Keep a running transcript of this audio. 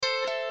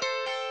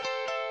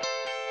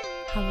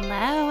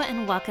Hello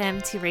and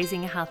welcome to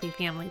Raising a Healthy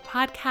Family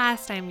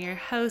podcast. I'm your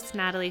host,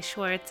 Natalie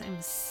Schwartz. I'm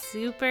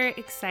super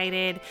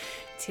excited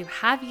to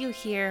have you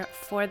here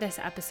for this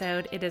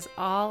episode. It is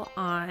all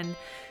on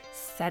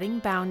setting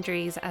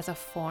boundaries as a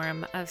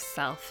form of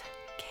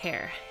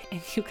self-care.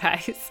 And you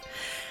guys,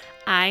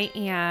 I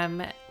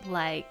am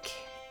like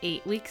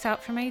 8 weeks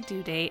out from my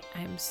due date.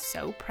 I'm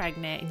so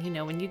pregnant. And you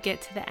know, when you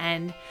get to the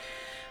end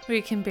where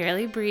you can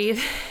barely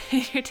breathe,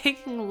 you're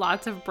taking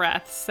lots of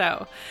breaths.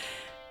 So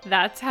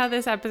that's how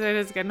this episode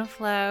is going to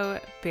flow.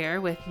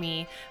 Bear with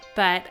me.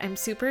 But I'm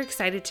super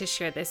excited to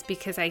share this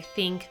because I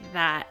think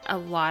that a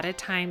lot of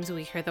times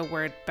we hear the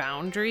word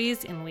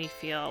boundaries and we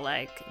feel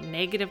like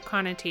negative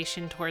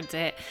connotation towards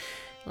it.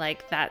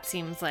 Like that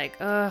seems like,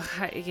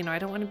 I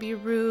don't want to be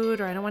rude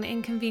or I don't want to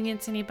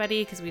inconvenience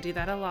anybody, because we do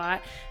that a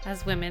lot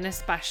as women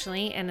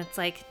especially. And it's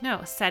like,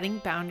 no, setting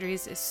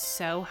boundaries is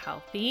so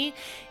healthy.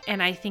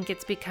 And I think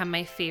it's become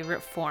my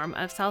favorite form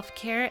of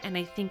self-care. And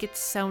I think it's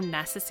so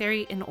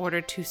necessary in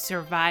order to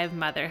survive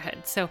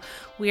motherhood. So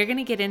we are going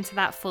to get into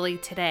that fully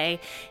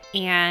today.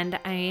 And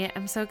I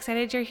am so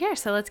excited you're here.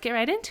 So let's get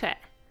right into it.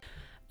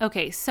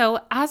 Okay, so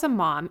as a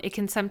mom, it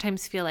can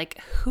sometimes feel like,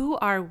 who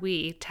are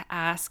we to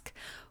ask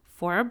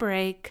for a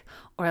break,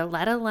 or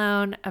let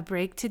alone a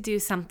break to do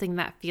something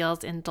that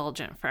feels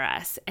indulgent for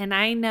us? And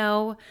I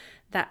know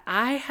that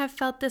I have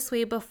felt this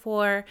way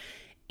before,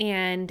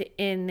 and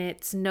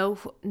it's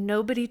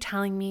nobody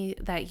telling me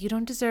that you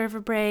don't deserve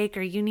a break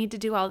or you need to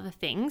do all the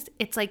things.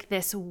 It's like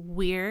this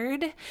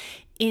weird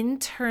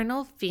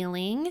internal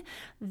feeling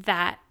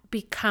that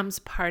becomes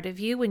part of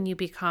you when you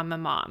become a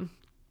mom.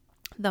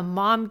 The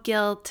mom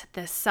guilt,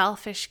 the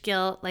selfish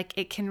guilt, like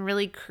it can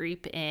really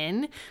creep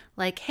in.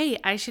 Like, hey,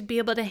 I should be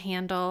able to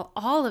handle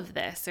all of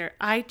this, or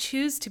I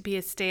choose to be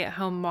a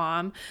stay-at-home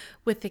mom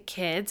with the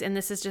kids, and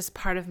this is just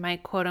part of my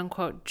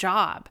quote-unquote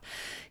job.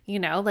 You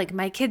know, like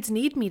my kids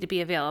need me to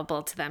be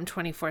available to them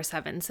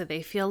 24/7 so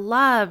they feel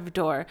loved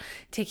or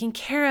taken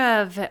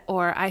care of,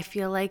 or I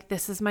feel like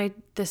this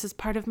is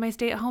part of my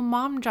stay-at-home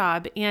mom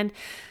job. And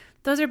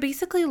those are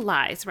basically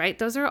lies, right?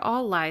 Those are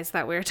all lies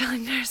that we're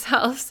telling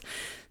ourselves.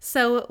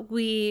 So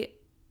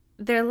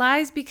they're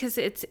lies because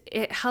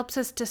it helps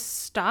us to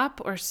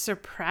stop or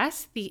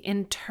suppress the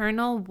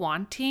internal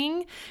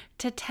wanting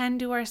to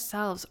tend to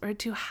ourselves or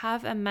to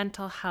have a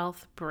mental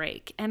health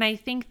break. And I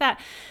think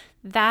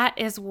that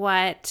is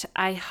what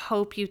I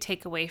hope you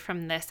take away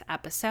from this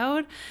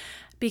episode.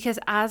 Because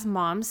as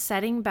moms,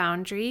 setting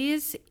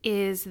boundaries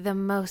is the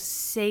most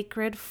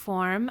sacred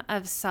form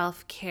of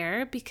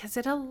self-care, because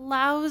it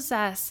allows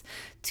us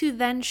to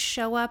then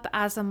show up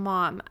as a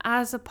mom,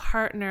 as a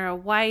partner, a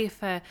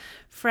wife, a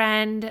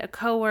friend, a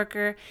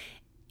coworker,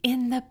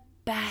 in the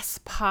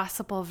best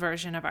possible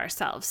version of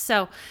ourselves.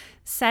 So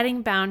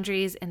setting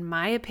boundaries, in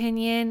my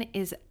opinion,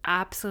 is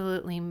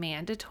absolutely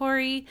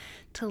mandatory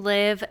to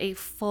live a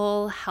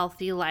full,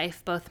 healthy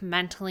life, both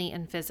mentally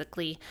and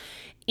physically.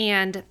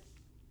 And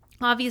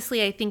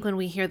obviously, I think when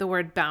we hear the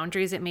word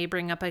boundaries, it may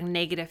bring up a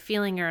negative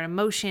feeling or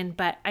emotion,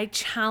 but I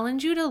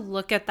challenge you to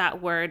look at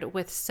that word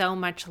with so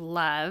much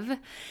love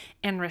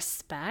and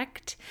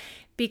respect,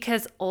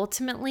 because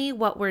ultimately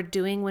what we're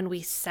doing when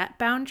we set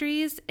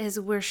boundaries is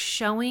we're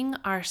showing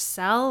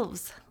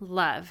ourselves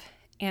love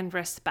and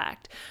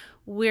respect.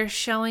 We're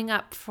showing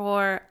up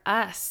for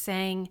us,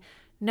 saying,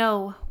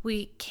 no,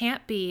 we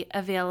can't be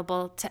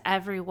available to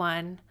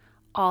everyone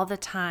all the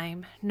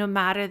time, no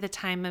matter the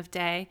time of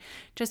day.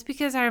 Just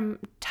because our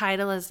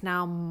title is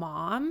now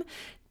mom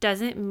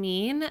doesn't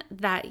mean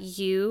that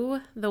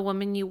you, the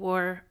woman you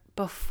were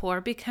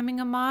before becoming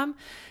a mom,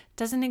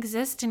 doesn't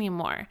exist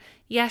anymore.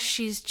 Yes,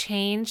 she's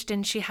changed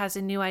and she has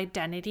a new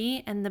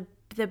identity, and the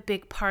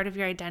big part of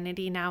your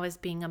identity now is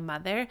being a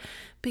mother,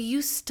 but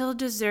you still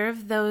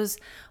deserve those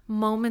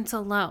moments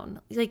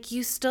alone. Like,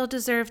 you still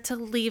deserve to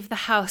leave the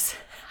house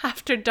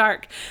after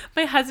dark.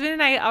 My husband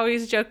and I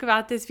always joke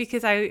about this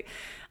because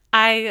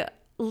I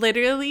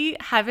literally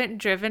haven't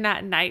driven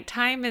at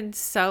nighttime in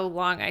so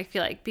long, I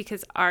feel like,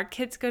 because our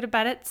kids go to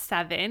bed at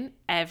 7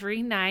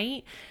 every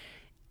night.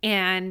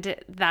 And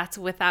that's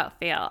without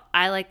fail.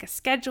 I like a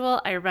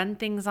schedule. I run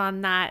things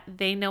on that.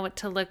 They know what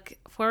to look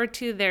forward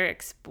to,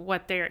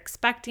 what they're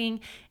expecting.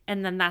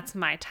 And then that's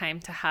my time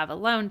to have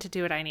alone to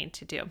do what I need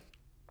to do.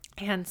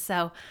 And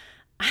so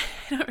I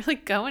don't really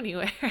go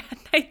anywhere at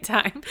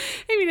nighttime.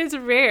 I mean, it's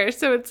rare.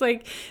 So it's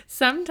like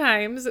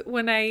sometimes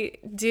when I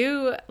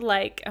do,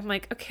 like, I'm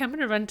like, okay, I'm going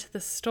to run to the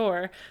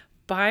store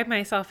by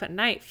myself at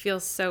night,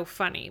 feels so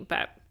funny.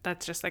 But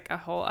that's just like a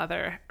whole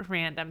other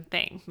random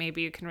thing.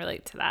 Maybe you can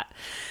relate to that.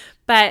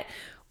 But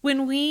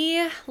when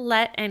we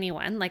let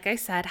anyone, like I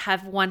said,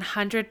 have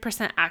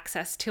 100%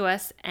 access to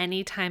us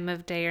any time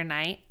of day or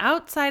night,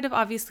 outside of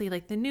obviously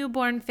like the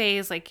newborn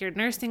phase, like you're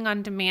nursing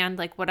on demand,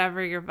 like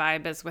whatever your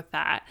vibe is with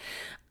that,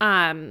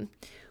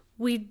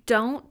 we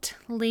don't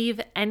leave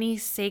any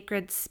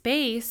sacred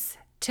space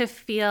to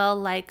feel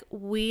like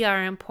we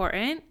are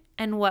important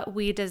and what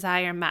we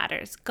desire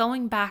matters.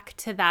 Going back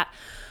to that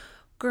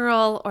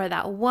girl or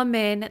that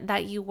woman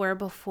that you were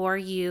before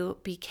you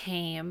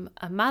became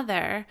a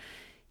mother,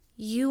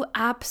 you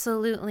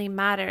absolutely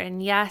matter.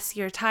 And yes,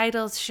 your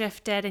title's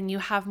shifted and you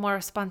have more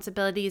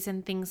responsibilities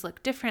and things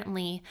look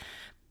differently,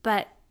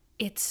 but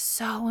it's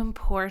so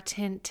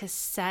important to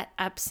set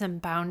up some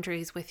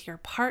boundaries with your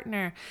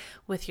partner,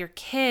 with your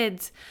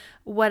kids,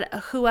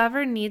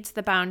 whoever needs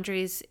the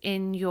boundaries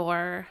in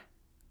your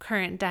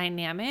current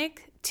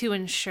dynamic to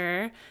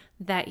ensure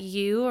that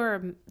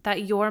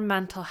your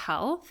mental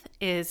health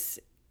is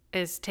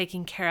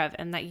taken care of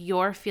and that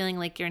you're feeling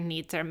like your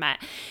needs are met.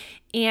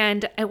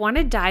 And I want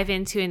to dive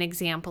into an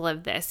example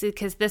of this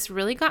because this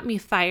really got me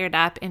fired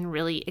up and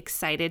really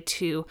excited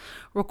to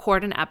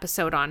record an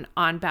episode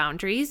on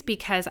boundaries,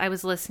 because I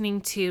was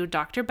listening to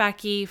Dr.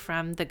 Becky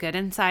from the Good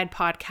Inside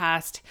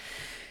podcast.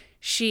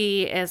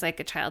 She is like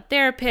a child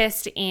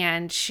therapist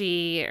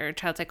or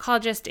child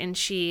psychologist, and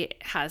she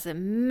has a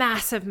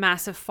massive,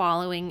 massive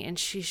following, and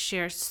she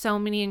shares so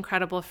many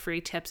incredible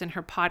free tips, and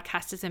her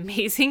podcast is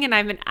amazing. And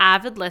I'm an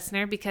avid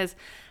listener because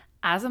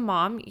as a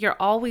mom, you're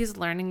always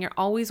learning, you're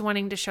always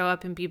wanting to show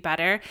up and be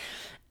better.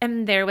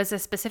 And there was a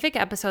specific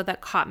episode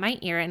that caught my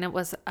ear, and it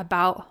was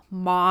about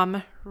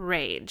mom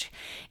rage.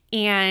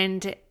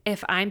 And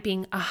if I'm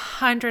being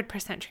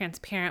 100%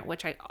 transparent,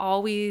 which I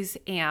always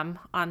am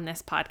on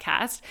this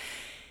podcast,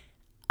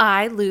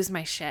 I lose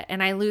my shit,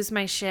 and I lose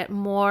my shit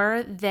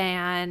more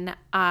than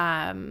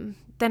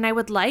I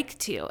would like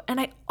to.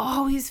 And I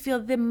always feel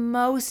the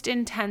most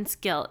intense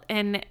guilt,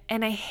 and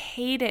I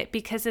hate it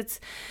because it's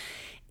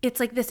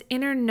like this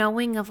inner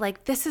knowing of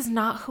like, this is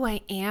not who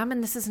I am,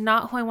 and this is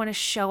not who I want to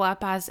show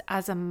up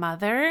as a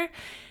mother.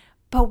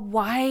 But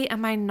why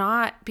am I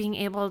not being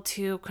able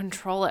to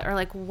control it? Or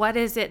like, what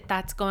is it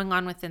that's going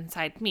on with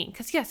inside me?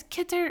 Because yes,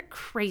 kids are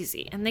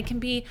crazy and they can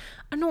be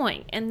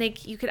annoying, and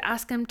you could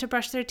ask them to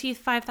brush their teeth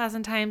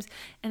 5,000 times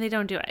and they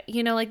don't do it.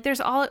 Like there's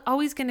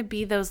always going to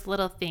be those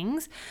little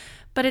things,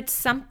 but it's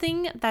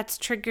something that's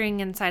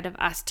triggering inside of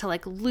us to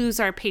like lose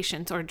our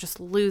patience or just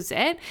lose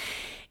it.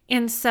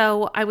 And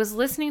so I was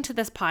listening to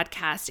this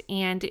podcast,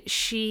 and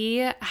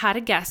she had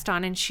a guest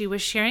on, and she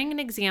was sharing an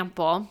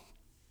example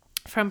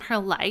from her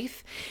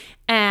life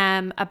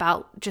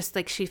about just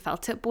like she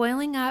felt it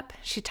boiling up.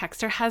 She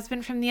texted her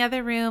husband from the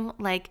other room,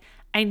 like,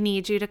 I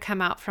need you to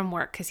come out from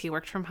work, because he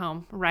worked from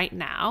home right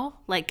now.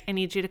 Like, I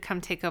need you to come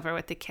take over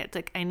with the kids.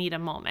 Like, I need a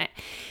moment.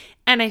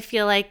 And I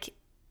feel like,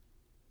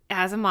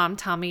 as a mom,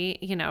 tell me,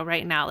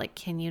 right now, like,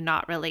 can you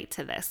not relate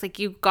to this? Like,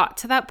 you got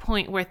to that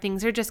point where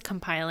things are just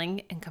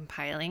compiling,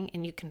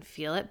 and you can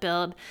feel it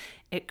build.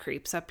 It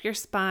creeps up your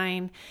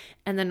spine.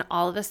 And then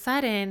all of a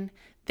sudden,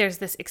 there's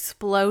this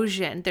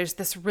explosion. There's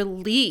this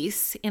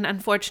release. And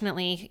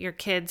unfortunately, your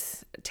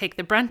kids take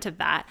the brunt of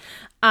that.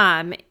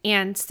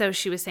 And so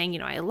she was saying,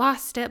 I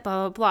lost it,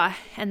 blah, blah, blah.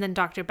 And then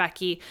Dr.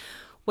 Becky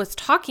was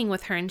talking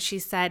with her, and she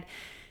said,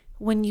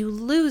 when you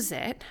lose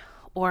it,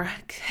 or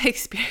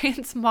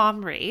experience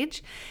mom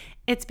rage,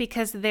 it's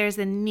because there's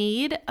a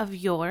need of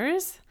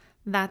yours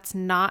that's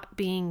not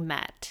being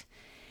met.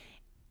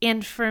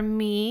 And for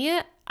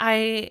me,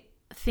 I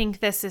think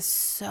this is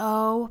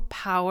so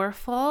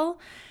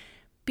powerful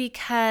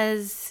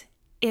because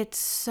it's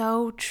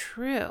so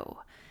true.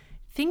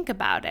 Think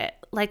about it.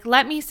 Like,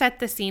 let me set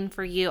the scene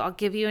for you. I'll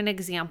give you an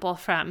example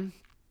from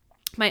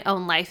my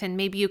own life, and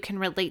maybe you can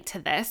relate to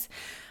this.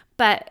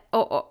 But,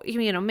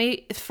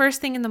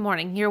 first thing in the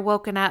morning, you're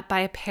woken up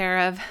by a pair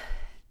of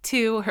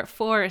 2 or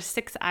 4 or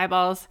 6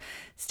 eyeballs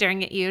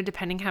staring at you,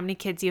 depending how many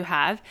kids you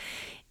have,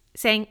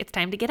 saying it's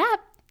time to get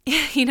up.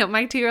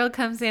 My 2-year-old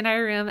comes in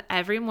our room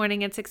every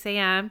morning at 6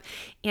 a.m.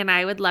 And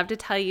I would love to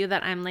tell you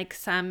that I'm like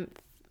some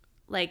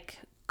like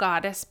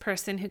goddess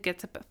person who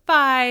gets up at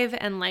 5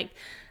 and like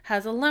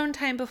has alone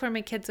time before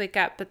my kids wake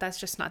up. But that's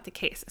just not the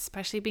case,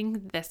 especially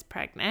being this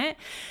pregnant.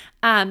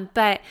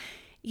 But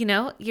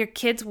your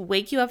kids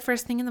wake you up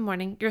first thing in the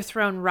morning. You're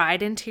thrown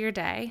right into your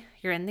day.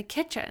 You're in the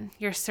kitchen.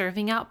 You're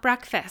serving out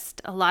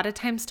breakfast, a lot of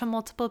times to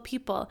multiple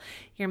people.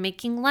 You're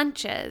making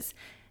lunches,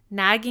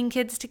 nagging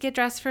kids to get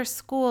dressed for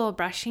school,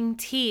 brushing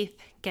teeth,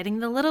 getting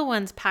the little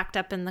ones packed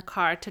up in the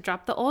car to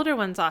drop the older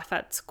ones off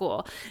at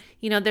school.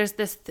 There's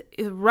this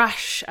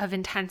rush of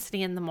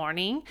intensity in the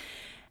morning.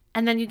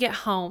 And then you get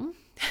home.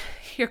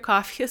 Your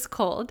coffee is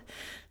cold.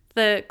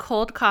 The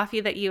cold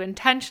coffee that you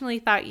intentionally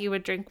thought you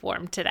would drink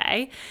warm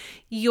today.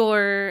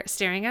 You're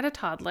staring at a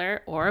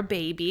toddler or a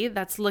baby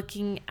that's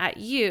looking at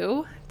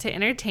you to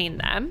entertain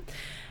them.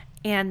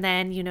 And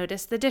then you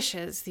notice the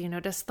dishes, you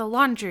notice the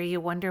laundry,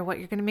 you wonder what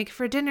you're going to make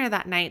for dinner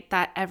that night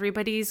that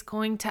everybody's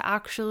going to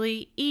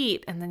actually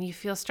eat. And then you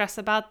feel stress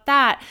about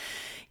that.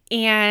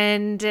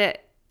 And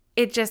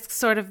it just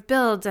sort of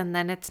builds, and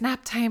then it's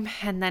nap time,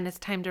 and then it's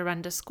time to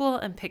run to school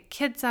and pick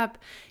kids up.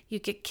 You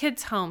get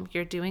kids home,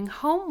 you're doing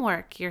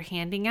homework, you're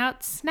handing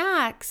out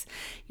snacks,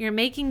 you're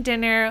making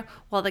dinner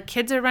while the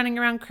kids are running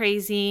around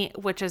crazy,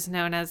 which is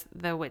known as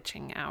the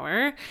witching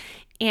hour.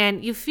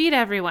 And you feed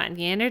everyone,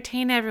 you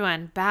entertain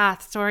everyone,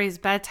 bath, stories,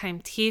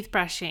 bedtime, teeth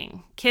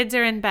brushing. Kids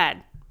are in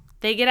bed.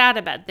 They get out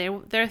of bed.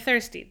 They're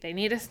thirsty. They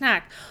need a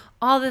snack.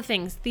 All the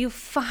things. You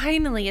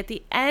finally, at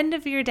the end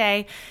of your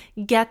day,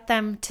 get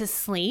them to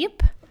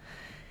sleep.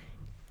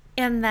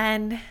 And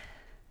then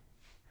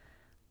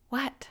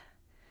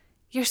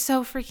you're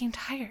so freaking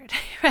tired,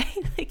 right?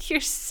 Like you're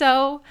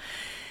so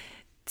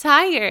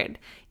tired.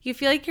 You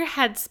feel like your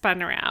head's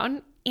spun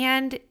around.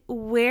 And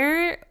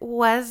where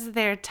was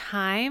there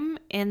time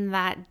in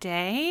that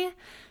day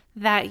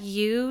that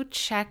you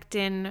checked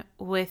in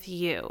with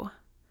you?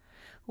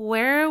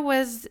 Where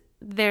was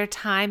there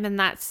time in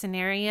that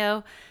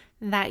scenario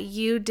that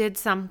you did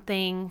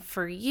something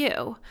for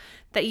you,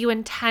 that you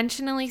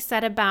intentionally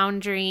set a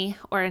boundary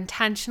or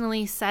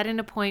intentionally set an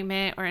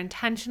appointment or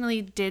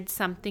intentionally did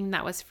something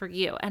that was for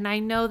you? And I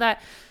know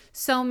that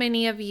so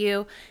many of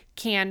you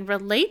can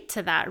relate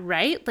to that,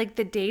 right? Like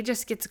the day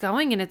just gets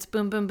going and it's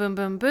boom, boom, boom,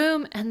 boom,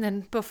 boom. And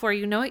then before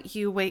you know it,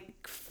 you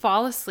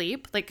fall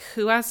asleep. Like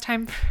who has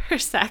time for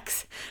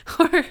sex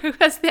or who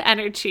has the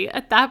energy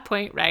at that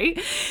point, right?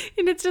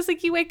 And it's just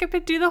like you wake up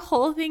and do the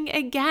whole thing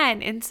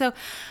again. And so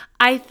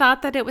I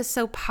thought that it was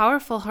so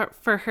powerful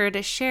for her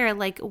to share,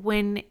 like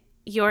when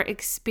you're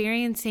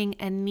experiencing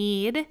a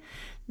need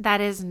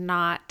that is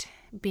not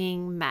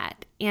being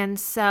met. And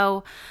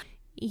so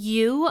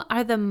you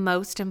are the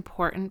most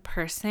important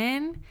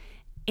person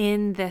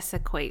in this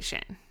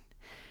equation,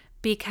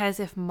 because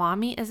if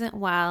mommy isn't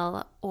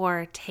well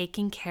or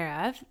taken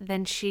care of,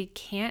 then she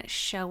can't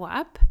show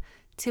up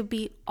to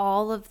be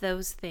all of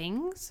those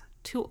things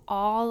to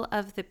all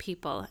of the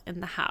people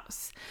in the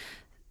house.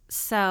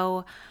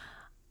 So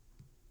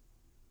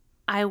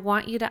I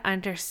want you to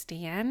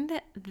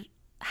understand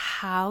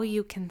how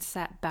you can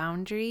set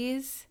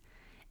boundaries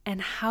and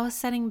how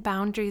setting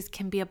boundaries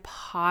can be a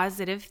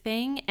positive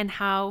thing and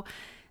how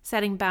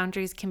setting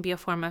boundaries can be a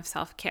form of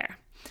self-care,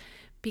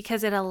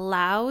 because it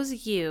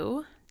allows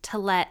you to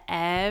let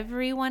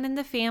everyone in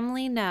the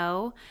family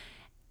know,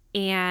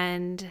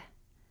 and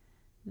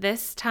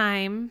this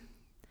time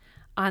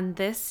on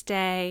this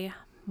day,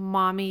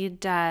 mommy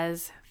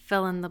does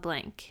fill in the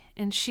blank,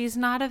 and she's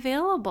not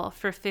available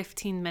for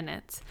 15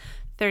 minutes,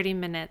 30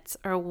 minutes,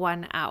 or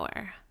 1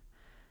 hour.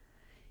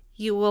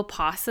 You will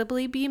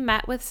possibly be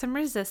met with some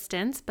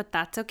resistance, but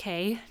that's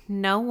okay.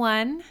 No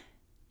one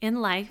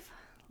in life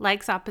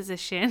likes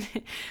opposition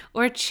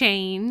or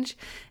change,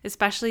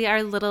 especially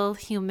our little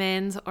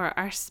humans or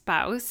our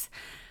spouse.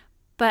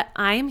 But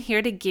I'm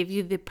here to give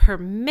you the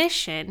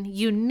permission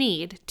you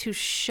need to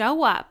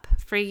show up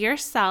for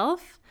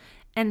yourself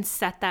and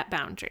set that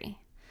boundary.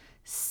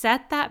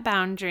 Set that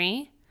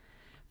boundary.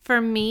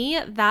 For me,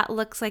 that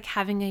looks like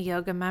having a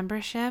yoga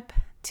membership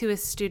to a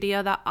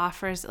studio that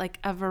offers like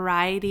a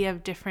variety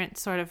of different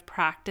sort of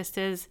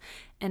practices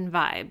and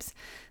vibes.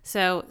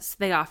 So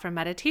they offer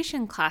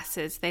meditation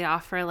classes. They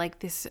offer like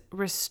this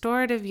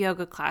restorative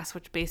yoga class,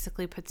 which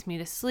basically puts me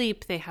to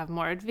sleep. They have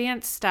more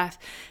advanced stuff.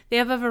 They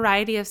have a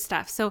variety of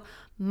stuff. So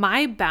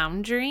my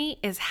boundary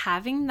is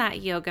having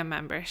that yoga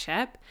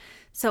membership.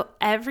 So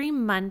every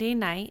Monday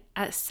night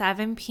at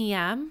 7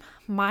 p.m.,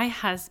 my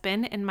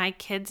husband and my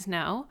kids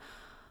know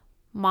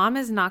mom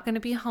is not going to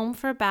be home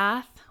for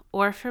bath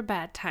or for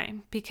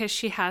bedtime because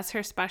she has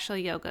her special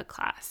yoga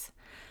class.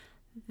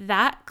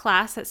 That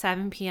class at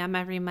 7 p.m.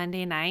 every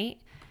Monday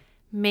night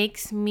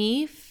makes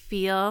me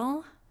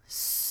feel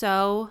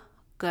so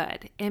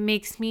good. It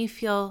makes me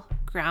feel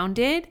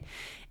grounded.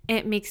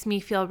 It makes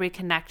me feel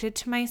reconnected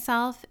to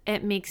myself.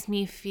 It makes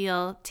me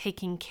feel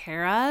taken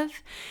care of.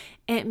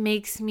 It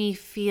makes me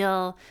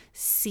feel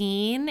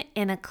seen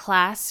in a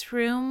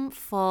classroom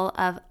full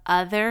of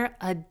other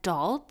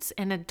adults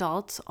and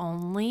adults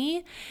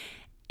only.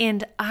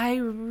 And I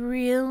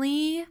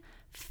really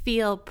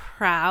feel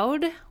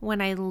proud when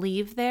I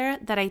leave there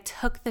that I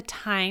took the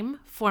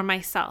time for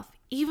myself.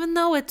 Even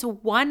though it's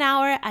 1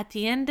 hour at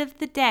the end of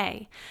the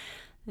day,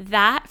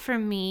 that for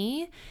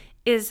me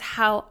is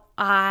how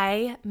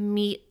I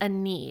meet a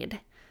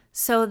need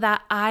so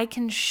that I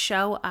can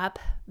show up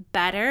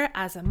better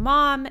as a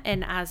mom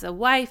and as a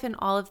wife and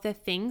all of the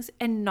things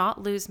and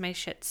not lose my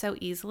shit so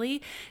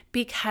easily,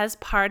 because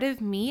part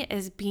of me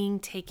is being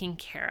taken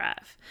care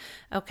of.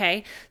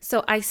 Okay,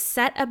 so I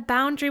set a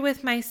boundary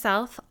with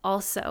myself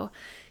also.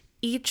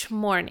 Each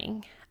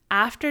morning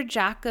after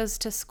Jack goes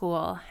to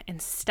school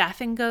and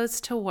Stefan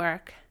goes to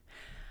work,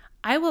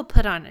 I will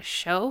put on a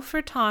show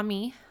for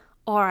Tommy,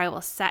 or I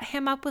will set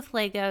him up with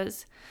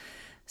Legos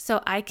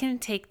so I can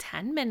take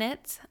 10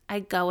 minutes. I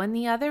go in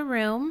the other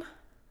room,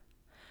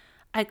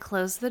 I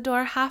close the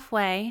door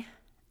halfway,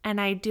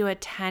 and I do a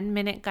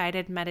 10-minute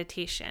guided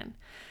meditation.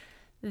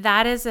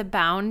 That is a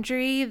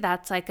boundary.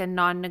 That's like a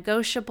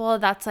non-negotiable.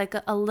 That's like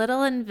a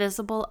little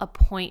invisible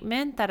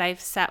appointment that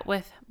I've set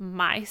with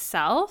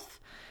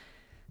myself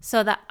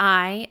so that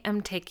I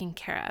am taken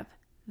care of.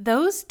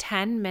 Those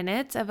 10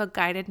 minutes of a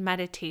guided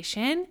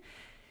meditation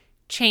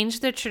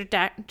change the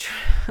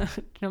I'm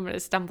going to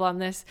stumble on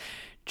this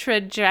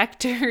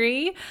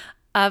trajectory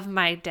of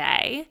my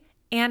day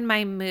and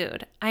my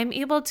mood. I'm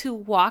able to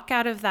walk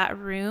out of that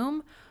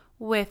room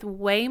with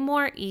way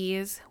more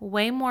ease,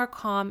 way more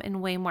calm,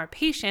 and way more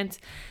patience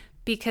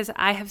because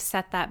I have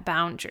set that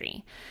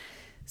boundary.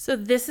 So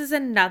this is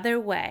another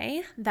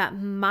way that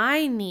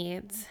my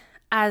needs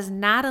as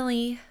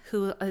Natalie,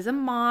 who is a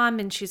mom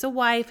and she's a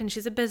wife and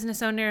she's a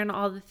business owner and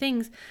all the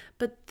things,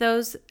 but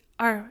those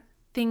are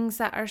things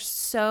that are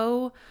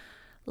so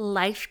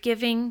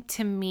life-giving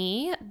to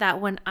me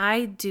that when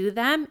I do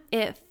them,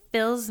 it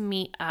fills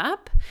me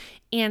up,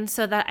 and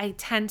so that I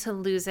tend to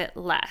lose it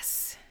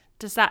less.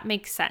 Does that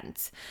make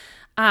sense?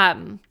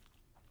 And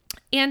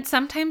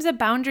sometimes a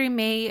boundary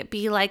may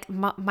be like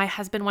my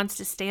husband wants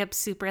to stay up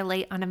super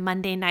late on a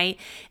Monday night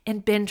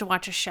and binge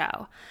watch a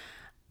show.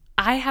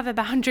 I have a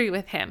boundary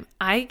with him.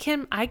 I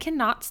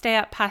cannot stay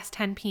up past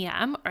 10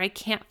 p.m. or I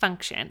can't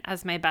function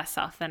as my best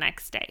self the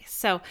next day.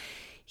 So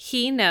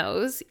he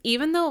knows,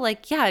 even though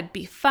it'd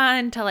be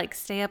fun to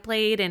stay up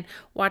late and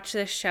watch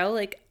this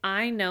show,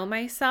 I know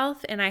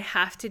myself and I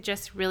have to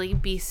just really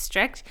be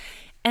strict.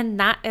 And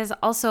that is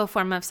also a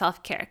form of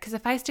self-care. Because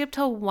if I stay up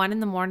till 1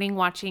 a.m.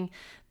 watching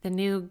the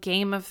new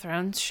Game of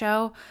Thrones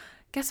show,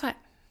 guess what?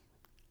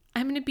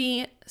 I'm going to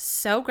be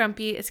so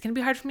grumpy. It's going to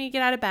be hard for me to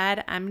get out of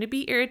bed. I'm going to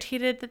be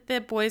irritated that the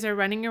boys are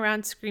running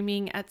around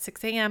screaming at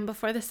 6 a.m.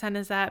 before the sun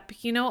is up.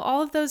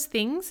 All of those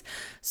things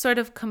sort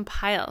of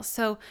compile.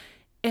 So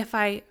if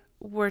I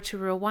were to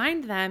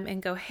rewind them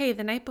and go, hey,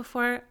 the night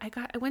before I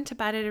went to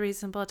bed at a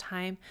reasonable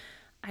time,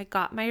 I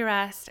got my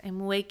rest, I'm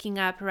waking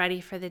up ready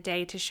for the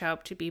day to show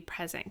up to be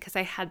present because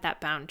I had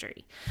that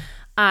boundary.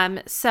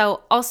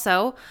 So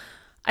also,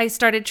 I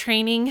started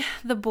training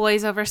the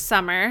boys over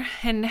summer.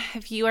 And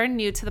if you are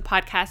new to the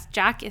podcast,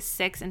 Jack is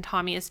 6 and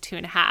Tommy is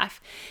 2.5.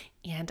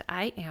 And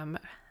I am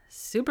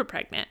super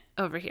pregnant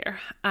over here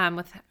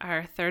with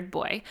our third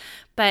boy.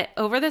 But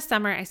over the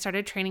summer, I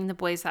started training the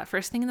boys that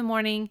first thing in the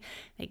morning.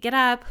 They get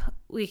up,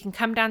 we can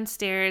come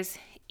downstairs,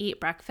 eat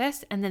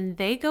breakfast, and then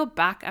they go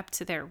back up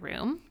to their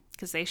room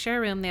because they share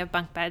a room, they have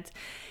bunk beds,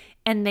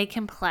 and they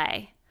can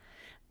play.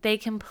 They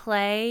can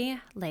play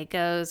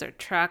Legos or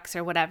trucks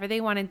or whatever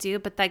they want to do,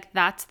 but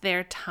that's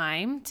their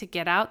time to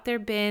get out their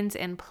bins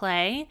and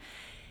play.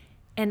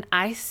 And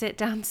I sit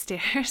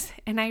downstairs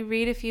and I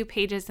read a few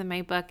pages in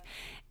my book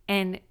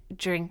and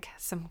drink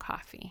some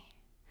coffee.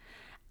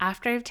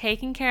 After I've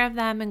taken care of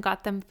them and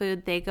got them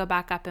food, they go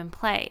back up and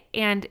play.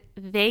 And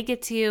they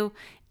get to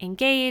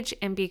engage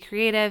and be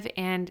creative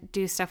and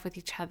do stuff with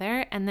each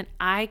other. And then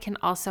I can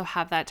also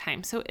have that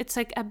time. So it's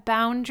like a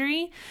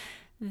boundary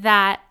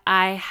that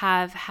I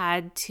have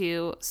had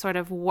to sort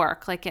of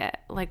work like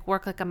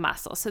a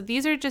muscle. So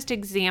these are just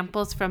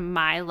examples from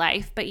my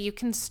life, but you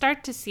can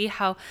start to see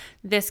how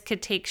this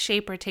could take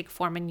shape or take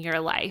form in your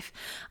life.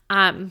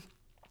 And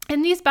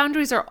these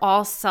boundaries are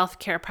all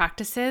self-care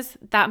practices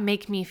that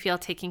make me feel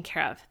taken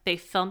care of. They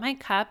fill my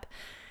cup,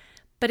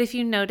 but if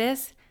you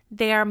notice,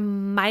 they are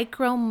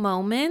micro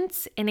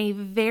moments in a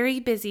very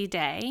busy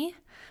day.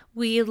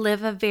 We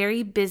live a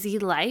very busy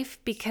life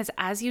because,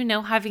 as you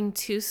know, having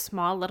 2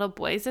 small little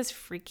boys is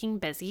freaking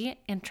busy.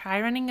 And try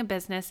running a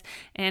business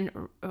and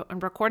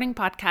recording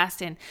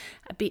podcasts and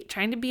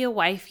trying to be a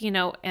wife,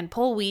 and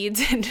pull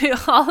weeds and do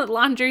all the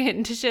laundry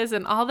and dishes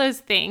and all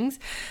those things.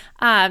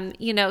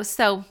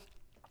 So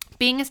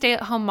being a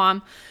stay-at-home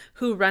mom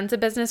who runs a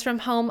business from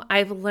home,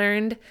 I've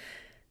learned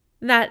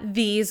that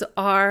these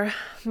are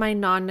my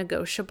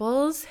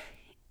non-negotiables,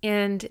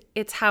 and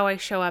it's how I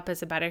show up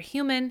as a better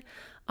human,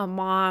 a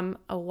mom,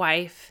 a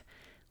wife,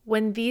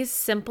 when these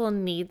simple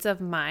needs of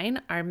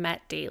mine are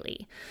met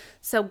daily.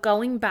 So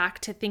going back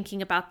to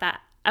thinking about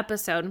that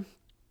episode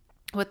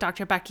with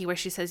Dr. Becky where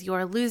she says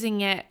you're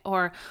losing it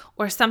or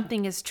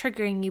something is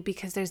triggering you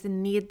because there's a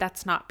need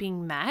that's not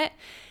being met.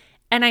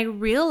 And I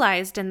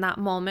realized in that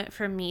moment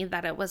for me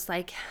that it was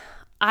like,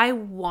 I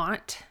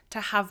want to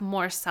have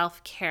more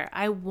self-care.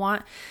 I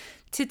want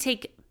to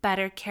take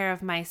better care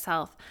of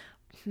myself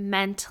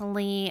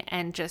mentally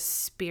and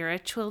just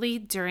spiritually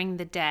during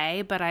the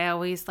day, but I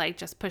always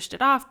just pushed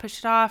it off,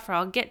 or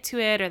I'll get to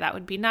it, or that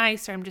would be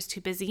nice, or I'm just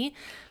too busy.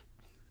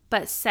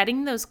 But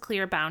setting those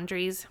clear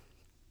boundaries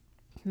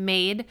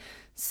made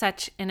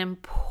such an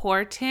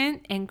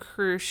important and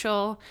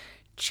crucial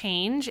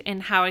change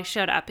in how I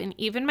showed up. And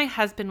even my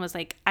husband was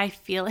like, I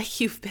feel like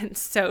you've been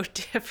so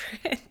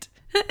different,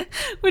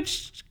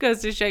 which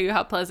goes to show you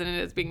how pleasant it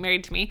is being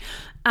married to me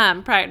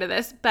prior to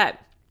this. But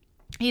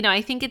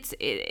I think it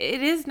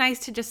is nice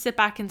to just sit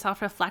back and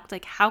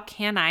self-reflect, how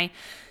can I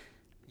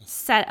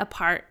set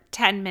apart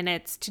 10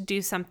 minutes to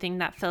do something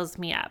that fills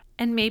me up?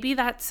 And maybe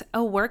that's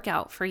a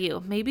workout for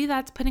you. Maybe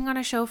that's putting on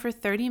a show for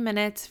 30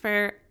 minutes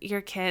for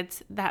your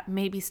kids that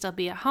maybe still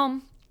be at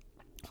home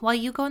while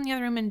you go in the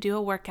other room and do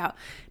a workout.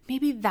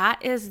 Maybe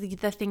that is the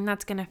thing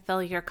that's going to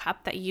fill your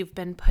cup that you've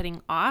been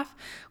putting off,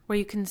 where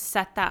you can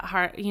set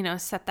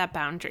that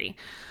boundary.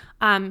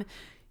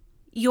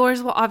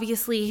 Yours will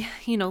obviously,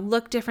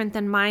 look different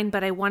than mine,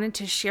 but I wanted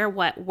to share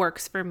what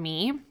works for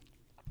me.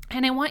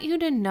 And I want you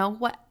to know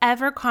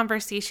whatever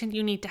conversation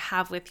you need to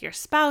have with your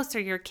spouse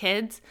or your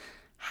kids,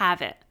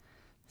 have it.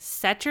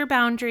 Set your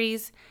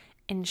boundaries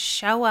and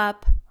show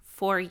up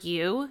for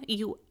you.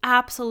 You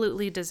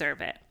absolutely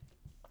deserve it.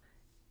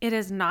 It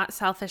is not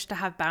selfish to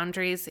have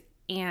boundaries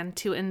and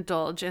to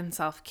indulge in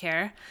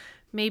self-care.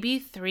 Maybe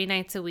 3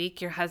 nights a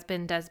week your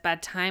husband does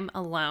bedtime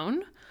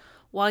alone,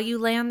 while you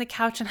lay on the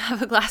couch and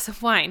have a glass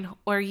of wine,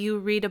 or you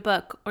read a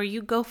book, or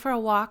you go for a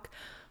walk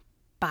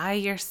by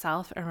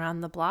yourself around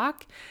the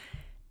block.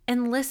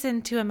 and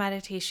listen to a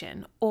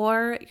meditation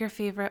or your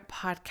favorite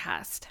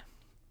podcast.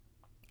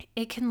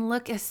 It can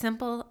look as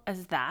simple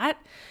as that.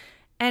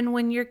 And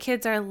when your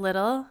kids are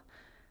little,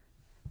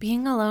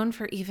 being alone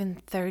for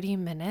even 30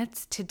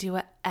 minutes to do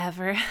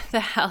whatever the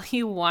hell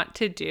you want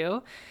to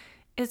do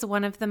is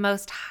one of the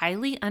most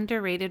highly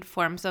underrated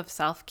forms of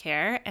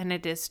self-care, and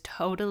it is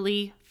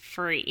totally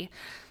free.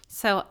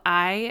 So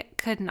I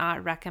could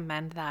not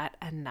recommend that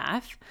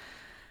enough.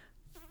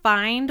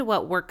 Find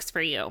what works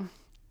for you.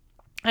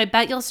 I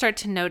bet you'll start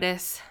to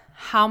notice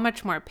how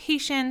much more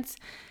patience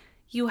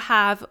you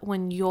have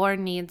when your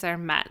needs are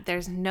met.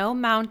 There's no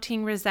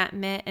mounting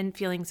resentment and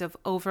feelings of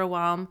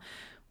overwhelm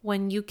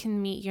when you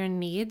can meet your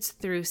needs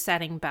through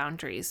setting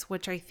boundaries,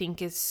 which I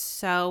think is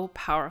so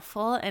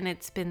powerful, and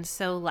it's been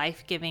so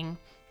life-giving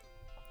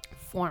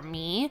for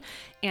me.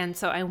 And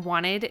so I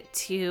wanted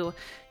to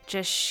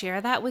just share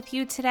that with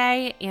you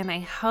today, and I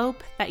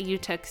hope that you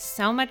took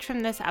so much from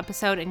this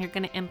episode and you're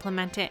going to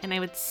implement it. And I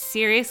would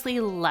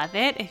seriously love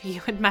it if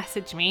you would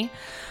message me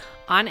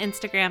on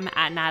Instagram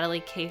at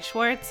Natalie K.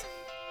 Schwartz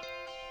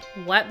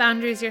what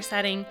boundaries you're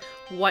setting,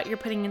 what you're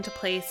putting into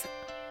place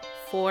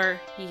for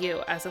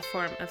you as a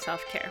form of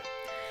self-care.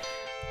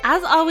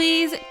 As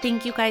always,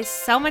 thank you guys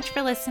so much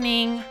for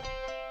listening.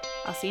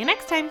 I'll see you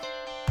next time.